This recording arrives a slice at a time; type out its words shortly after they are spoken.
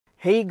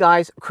Hey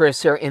guys,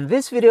 Chris here. In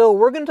this video,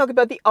 we're going to talk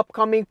about the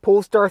upcoming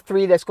Polestar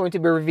 3 that's going to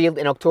be revealed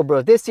in October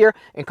of this year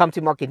and come to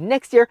market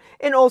next year,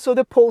 and also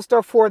the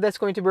Polestar 4 that's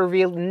going to be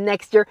revealed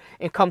next year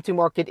and come to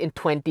market in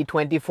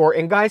 2024.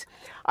 And guys,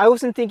 I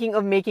wasn't thinking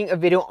of making a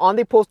video on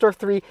the Polestar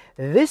 3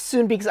 this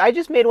soon because I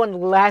just made one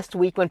last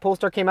week when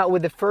Polestar came out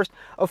with the first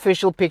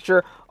official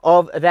picture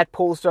of that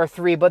Polestar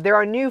 3, but there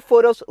are new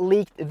photos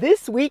leaked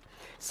this week.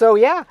 So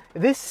yeah,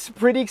 this is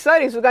pretty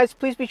exciting. So guys,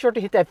 please be sure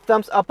to hit that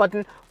thumbs up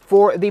button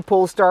for the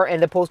Polestar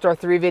and the Polestar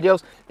 3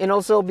 videos. And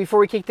also,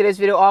 before we kick today's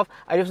video off,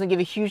 I just want to give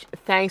a huge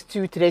thanks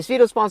to today's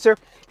video sponsor,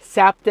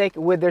 Zaptec,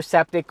 with their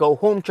Zaptec Go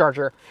home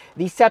charger.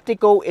 The Zaptec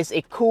Go is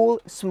a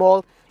cool,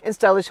 small, and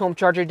stylish home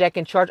charger that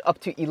can charge up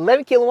to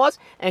 11 kilowatts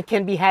and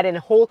can be had in a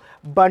whole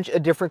bunch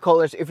of different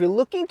colors. If you're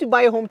looking to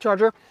buy a home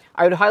charger,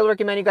 I would highly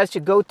recommend you guys to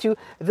go to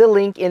the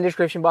link in the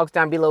description box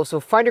down below.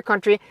 So find your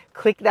country,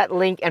 click that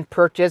link, and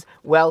purchase,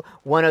 well,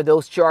 one of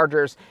those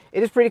chargers.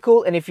 It is pretty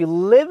cool, and if you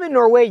live in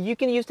Norway, you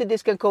can use the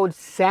discount code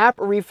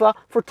ZAPRIFA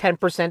for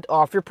 10%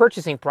 off your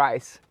purchasing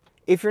price.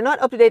 If you're not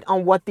up to date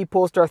on what the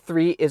Polestar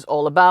 3 is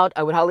all about,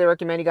 I would highly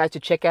recommend you guys to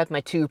check out my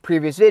 2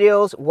 previous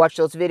videos, watch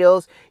those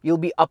videos. You'll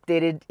be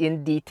updated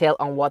in detail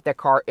on what that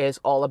car is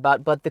all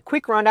about. But the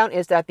quick rundown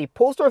is that the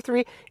Polestar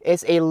 3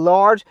 is a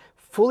large,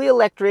 fully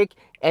electric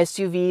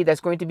SUV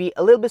that's going to be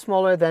a little bit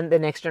smaller than the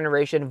next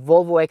generation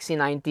Volvo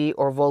XC90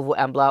 or Volvo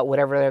Embla,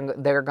 whatever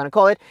they're going to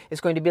call it.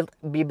 It's going to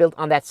be built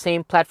on that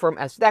same platform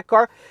as that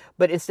car,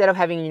 but instead of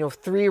having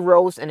 3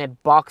 rows and a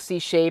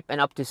boxy shape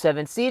and up to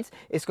 7 seats,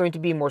 it's going to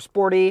be more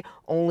sporty,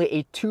 only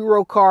a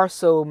 2-row car,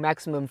 so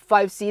maximum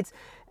 5 seats,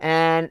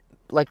 and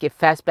like a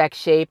fastback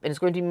shape, and it's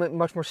going to be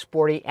much more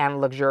sporty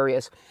and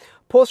luxurious.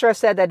 Polestar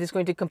said that it's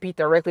going to compete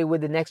directly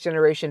with the next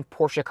generation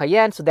Porsche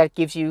Cayenne, so that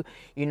gives you,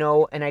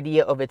 an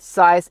idea of its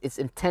size, its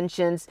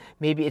intentions,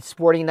 maybe its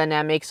sporting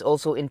dynamics,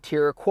 also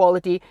interior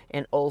quality,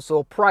 and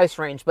also price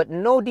range. But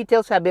no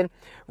details have been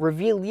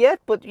revealed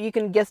yet, but you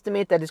can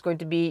guesstimate that it's going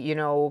to be,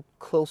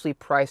 closely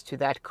priced to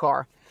that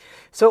car.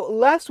 So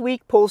last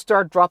week,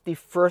 Polestar dropped the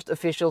first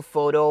official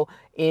photo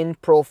in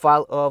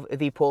profile of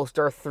the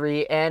Polestar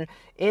 3, and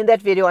in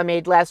that video I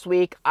made last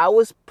week, I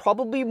was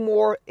probably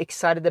more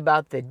excited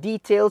about the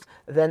details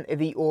than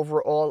the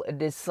overall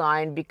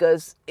design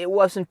because it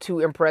wasn't too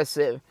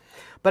impressive.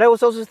 But I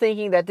was also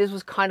thinking that this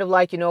was kind of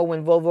like,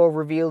 when Volvo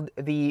revealed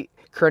the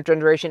current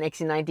generation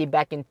XC90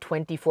 back in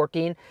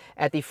 2014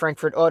 at the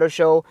Frankfurt Auto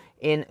Show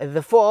in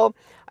the fall.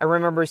 I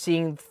remember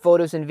seeing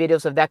photos and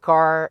videos of that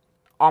car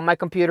on my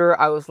computer.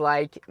 I was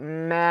like,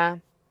 meh,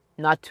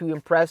 not too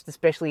impressed,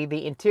 especially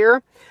the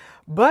interior.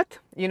 But,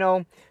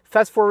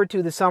 fast forward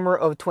to the summer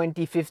of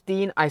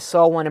 2015, I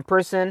saw one in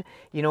person,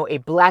 a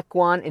black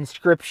one,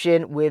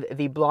 inscription with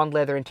the blonde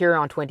leather interior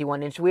on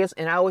 21-inch wheels,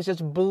 and I was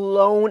just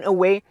blown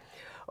away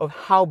of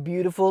how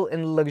beautiful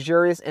and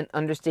luxurious and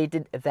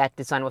understated that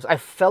design was. I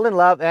fell in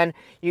love, and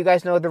you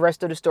guys know the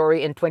rest of the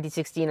story. In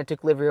 2016, I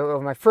took delivery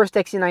of my first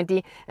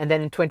XC90, and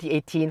then in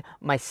 2018,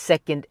 my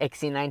second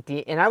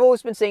XC90. And I've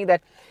always been saying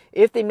that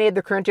if they made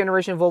the current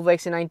generation Volvo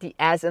XC90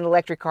 as an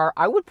electric car,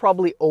 I would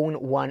probably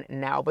own one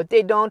now, but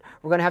they don't.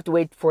 We're gonna have to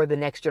wait for the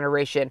next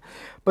generation.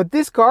 But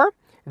this car,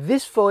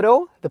 this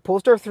photo, the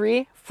Polestar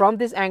 3 from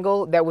this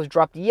angle that was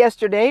dropped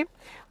yesterday,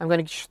 I'm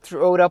going to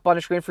throw it up on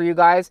the screen for you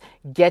guys,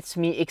 gets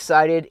me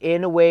excited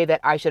in a way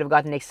that I should have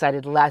gotten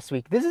excited last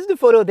week. This is the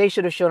photo they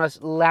should have shown us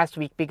last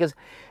week because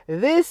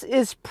this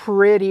is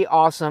pretty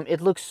awesome. It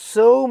looks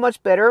so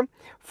much better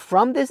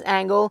from this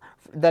angle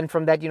than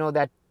from that,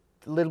 that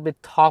little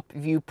bit top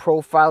view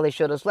profile they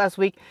showed us last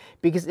week,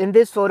 because in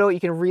this photo you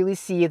can really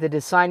see the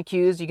design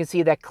cues. You can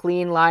see that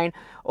clean line,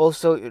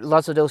 also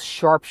lots of those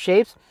sharp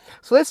shapes.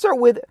 So let's start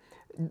with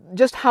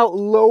just how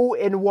low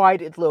and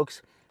wide it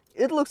looks.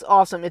 It looks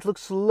awesome. It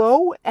looks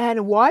low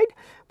and wide,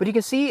 but you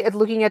can see it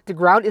looking at the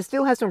ground, it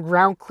still has some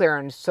ground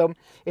clearance. So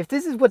if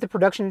this is what the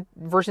production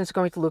version is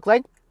going to look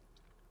like,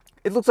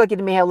 it looks like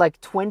it may have like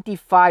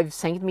 25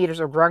 centimeters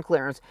of ground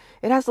clearance.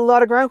 It has a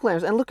lot of ground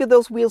clearance. And look at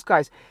those wheels,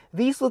 guys.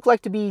 These look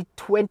like to be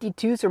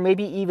 22s or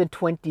maybe even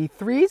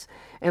 23s.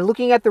 And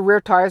looking at the rear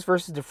tires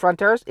versus the front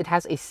tires, it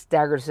has a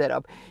staggered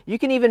setup. You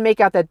can even make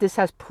out that this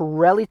has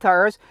Pirelli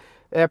tires.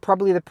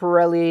 Probably the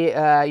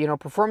Pirelli,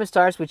 performance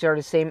tires, which are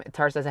the same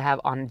tires as I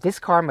have on this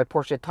car, my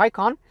Porsche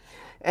Taycan.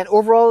 And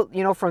overall,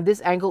 from this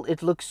angle,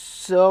 it looks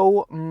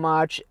so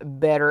much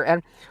better.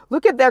 And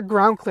look at that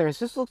ground clearance.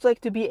 This looks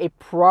like to be a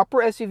proper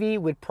SUV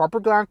with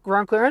proper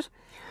ground clearance.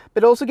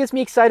 But it also gets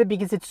me excited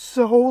because it's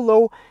so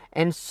low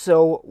and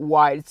so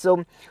wide.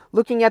 So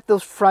looking at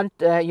those front,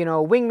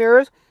 wing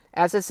mirrors,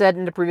 as I said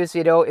in the previous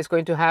video, it's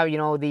going to have,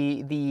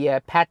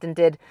 the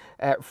patented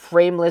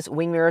frameless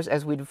wing mirrors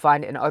as we'd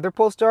find in other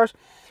Polestars.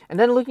 And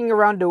then looking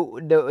around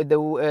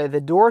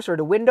the doors or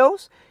the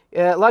windows,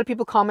 a lot of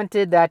people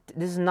commented that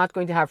this is not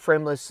going to have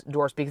frameless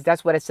doors because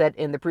that's what I said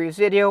in the previous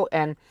video.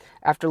 And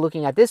after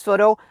looking at this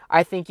photo,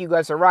 I think you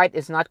guys are right.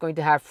 It's not going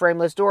to have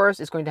frameless doors.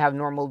 It's going to have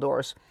normal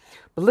doors.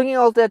 But looking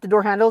also at the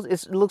door handles,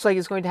 it looks like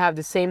it's going to have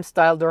the same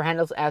style door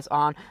handles as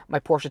on my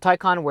Porsche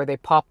Taycan, where they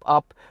pop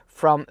up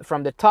from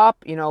the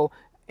top,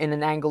 in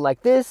an angle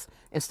like this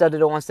instead of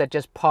the ones that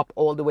just pop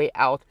all the way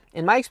out.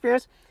 In my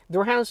experience, the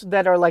door handles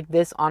that are like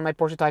this on my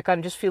Porsche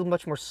Taycan just feel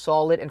much more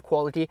solid and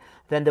quality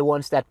than the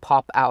ones that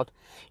pop out.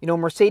 You know,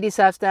 Mercedes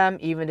has them,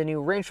 even the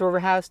new Range Rover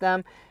has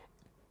them,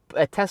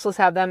 Teslas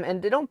have them,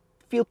 and they don't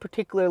feel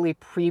particularly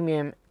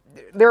premium.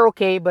 They're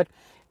okay, but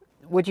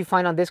what you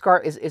find on this car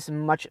is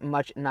much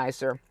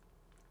nicer.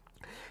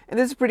 And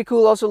this is pretty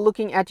cool. Also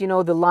looking at, you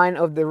know, the line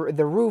of the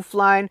roof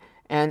line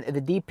and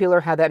the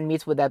D-pillar, how that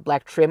meets with that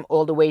black trim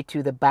all the way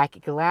to the back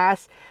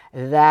glass.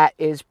 That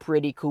is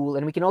pretty cool.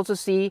 And we can also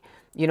see,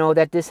 you know,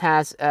 that this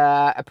has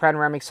a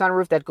panoramic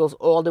sunroof that goes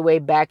all the way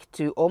back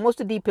to almost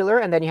the D-pillar,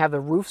 and then you have a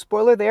roof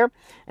spoiler there.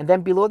 And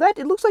then below that,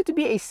 it looks like to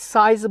be a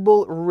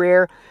sizable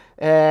rear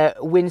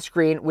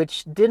windscreen,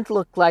 which didn't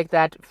look like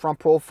that from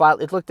profile.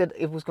 It looked at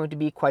it was going to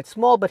be quite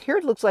small, but here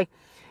it looks like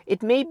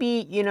it may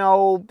be, you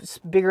know,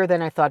 bigger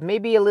than I thought.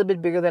 Maybe a little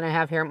bit bigger than I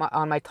have here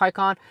on my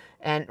Taycan.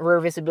 And rear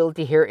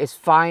visibility here is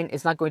fine.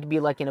 It's not going to be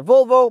like in a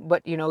Volvo,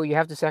 but, you know, you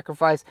have to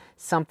sacrifice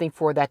something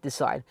for that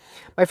design.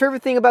 My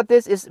favorite thing about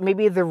this is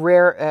maybe the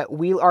rear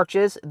wheel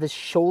arches, the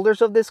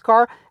shoulders of this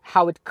car,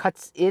 how it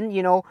cuts in,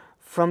 you know,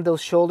 from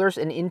those shoulders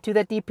and into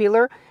that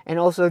D-pillar, and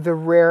also the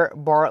rear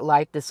bar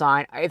light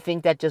design. I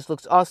think that just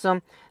looks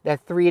awesome.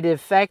 That 3D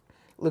effect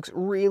looks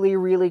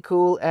really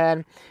cool.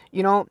 And,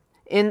 you know,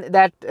 in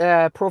that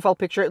profile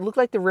picture, it looked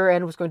like the rear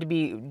end was going to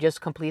be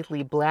just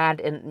completely bland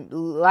and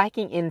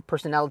lacking in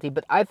personality.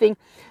 But I think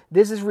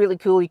this is really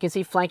cool. You can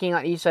see flanking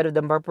on each side of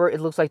the bumper,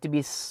 it looks like to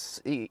be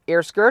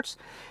air skirts.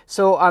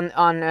 So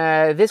on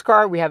this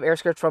car, we have air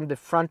skirts from the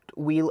front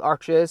wheel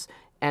arches,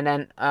 and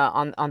then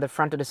on the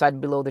front of the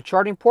side below the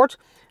charging port.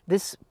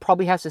 This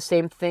probably has the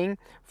same thing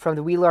from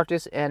the wheel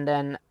arches, and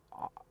then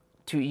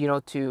to, you know,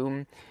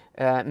 to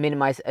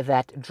minimize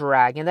that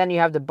drag. And then you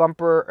have the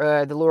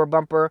bumper, the lower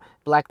bumper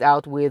blacked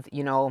out with,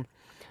 you know,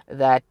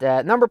 that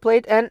number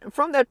plate. And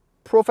from that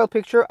profile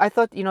picture, I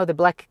thought, you know, the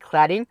black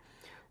cladding,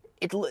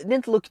 it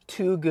didn't look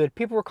too good.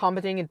 People were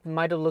commenting it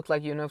might have looked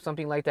like, you know,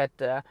 something like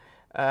that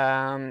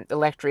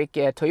electric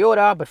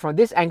Toyota, but from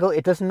this angle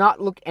it does not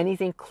look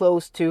anything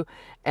close to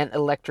an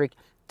electric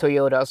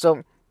Toyota.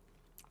 So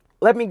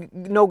let me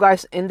know,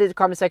 guys, in the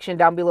comment section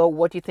down below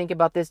what you think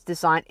about this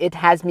design. It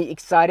has me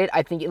excited.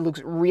 I think it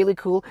looks really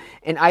cool,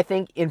 and I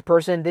think in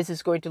person this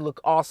is going to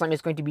look awesome.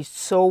 It's going to be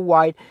so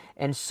wide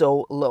and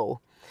so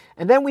low.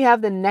 And then we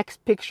have the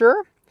next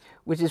picture,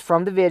 which is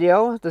from the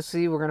video. Let's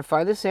see, we're going to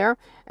find this here.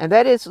 And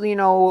that is, you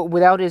know,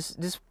 without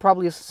this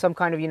probably is some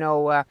kind of, you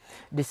know,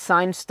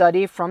 design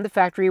study from the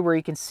factory, where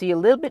you can see a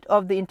little bit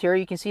of the interior.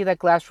 You can see that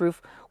glass roof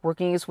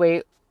working its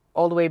way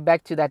all the way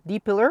back to that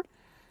D-pillar.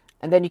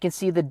 And then you can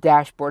see the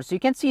dashboard. So you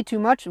can't see too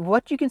much.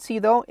 What you can see,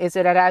 though, is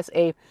that it has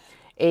a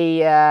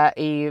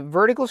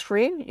vertical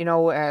screen, you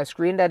know, a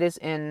screen that is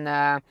in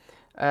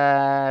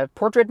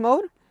portrait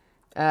mode,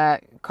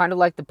 kind of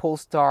like the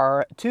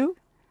Polestar 2.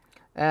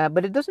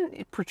 But it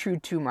doesn't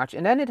protrude too much.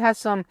 And then it has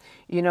some,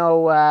 you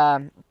know,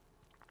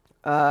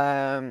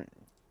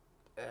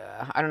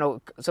 I don't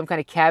know, some kind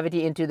of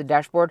cavity into the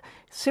dashboard,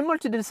 similar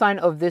to the design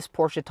of this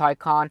Porsche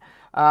Taycan.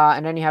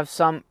 And then you have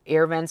some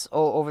air vents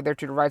over there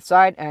to the right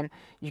side, and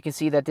you can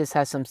see that this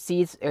has some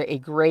seats, a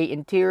gray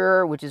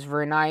interior, which is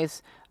very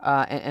nice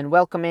and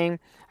welcoming.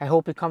 I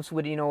hope it comes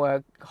with, you know,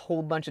 a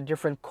whole bunch of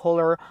different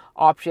color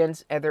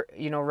options, either,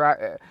 you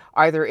know,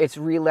 either it's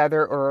real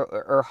leather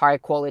or high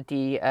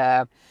quality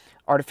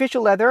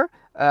artificial leather,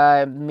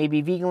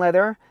 maybe vegan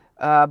leather.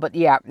 But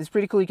yeah, it's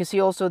pretty cool. You can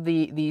see also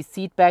the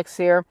seat backs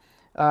here.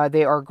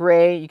 They are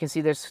gray. You can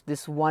see there's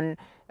this one,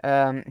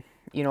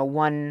 you know,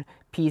 one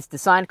piece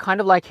design, kind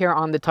of like here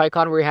on the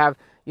Taycan, where you have,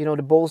 you know,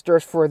 the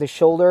bolsters for the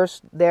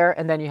shoulders there,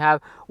 and then you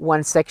have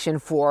one section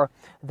for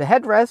the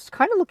headrest,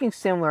 kind of looking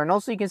similar. And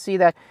also you can see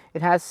that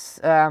it has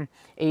a,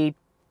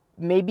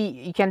 maybe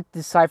you can't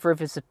decipher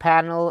if it's a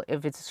panel,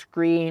 if it's a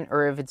screen,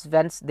 or if it's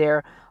vents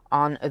there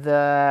on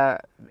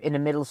in the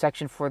middle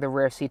section for the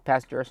rear seat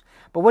passengers.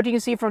 But what you can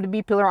see from the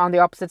B-pillar on the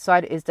opposite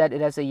side is that it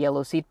has a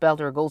yellow seat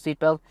belt, or a gold seat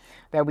belt,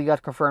 that we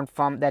got confirmed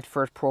from that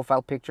first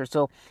profile picture.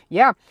 So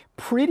yeah,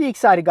 pretty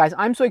excited, guys.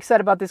 I'm so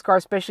excited about this car,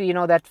 especially, you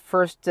know, that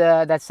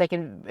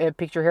second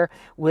picture here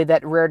with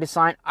that rear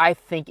design. I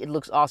think it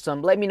looks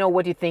awesome. Let me know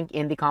what you think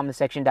in the comment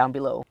section down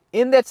below.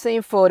 In that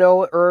same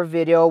photo or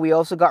video, we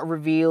also got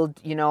revealed,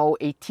 you know,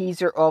 a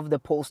teaser of the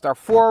Polestar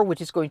 4,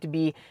 which is going to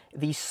be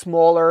the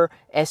smaller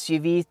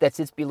SUV that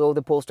sits below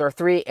the Polestar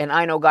 3. And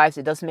I know, guys,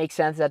 it doesn't make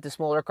sense that the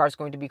smaller car is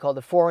going to be called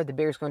the 4, the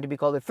bigger is going to be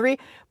called the 3,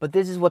 but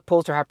this is what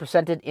Polestar have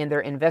presented in their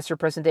investor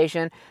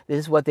presentation. This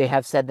is what they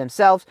have said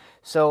themselves,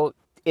 so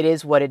it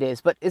is what it is.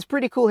 But it's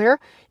pretty cool here.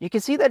 You can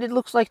see that it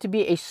looks like to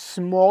be a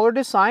smaller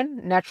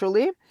design,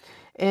 naturally,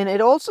 and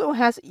it also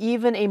has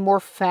even a more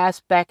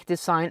fastback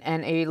design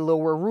and a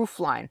lower roof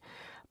line.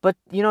 But,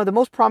 you know, the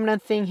most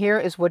prominent thing here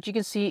is what you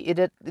can see.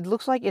 It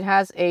looks like it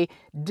has a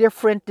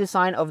different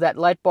design of that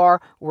light bar,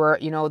 where,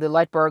 you know, the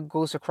light bar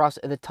goes across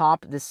the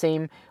top the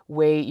same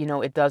way, you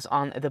know, it does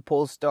on the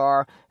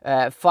Polestar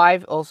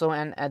 5 also,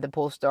 and the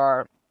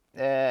Polestar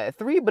 3.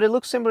 But it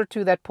looks similar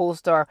to that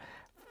Polestar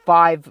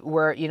 5,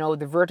 where, you know,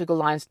 the vertical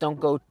lines don't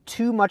go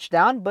too much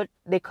down, but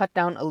they cut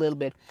down a little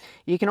bit.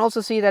 You can also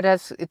see that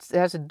it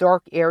has a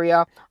dark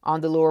area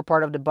on the lower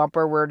part of the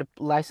bumper where the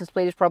license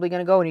plate is probably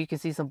going to go, and you can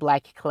see some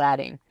black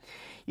cladding.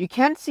 You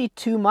can't see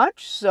too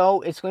much,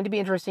 so it's going to be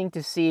interesting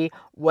to see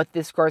what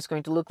this car is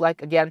going to look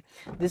like. Again,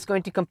 this is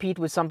going to compete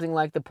with something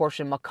like the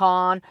Porsche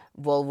Macan,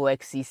 Volvo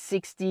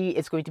XC60.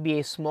 It's going to be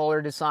a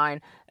smaller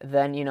design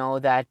than, you know,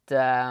 that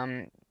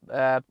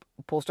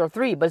Polestar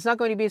 3, but it's not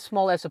going to be as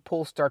small as a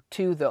Polestar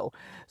 2 though.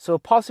 So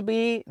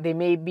possibly they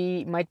might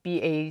be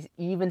a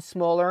even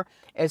smaller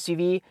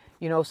SUV,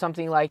 you know,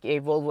 something like a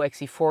Volvo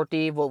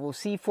XC40, Volvo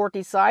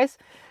C40 size.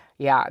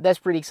 Yeah, that's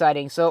pretty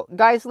exciting. So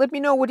guys, let me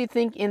know what you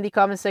think in the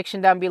comment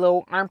section down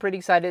below. I'm pretty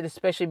excited,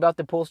 especially about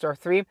the Polestar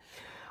 3.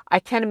 I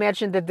can't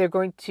imagine that they're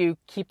going to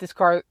keep this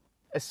car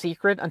a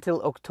secret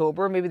until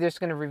October. Maybe they're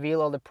just going to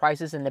reveal all the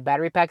prices and the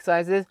battery pack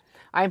sizes.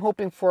 I'm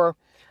hoping for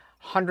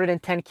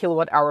 110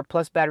 kilowatt hour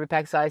plus battery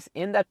pack size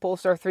in that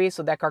Polestar 3,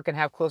 so that car can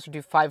have closer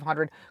to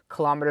 500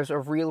 kilometers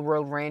of real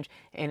world range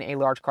in a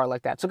large car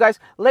like that. So guys,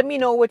 let me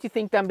know what you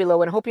think down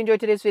below, and I hope you enjoyed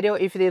today's video.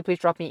 If you did, please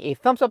drop me a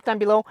thumbs up down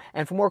below,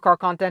 and for more car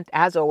content,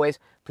 as always,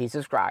 please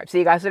subscribe. See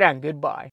you guys then. Goodbye.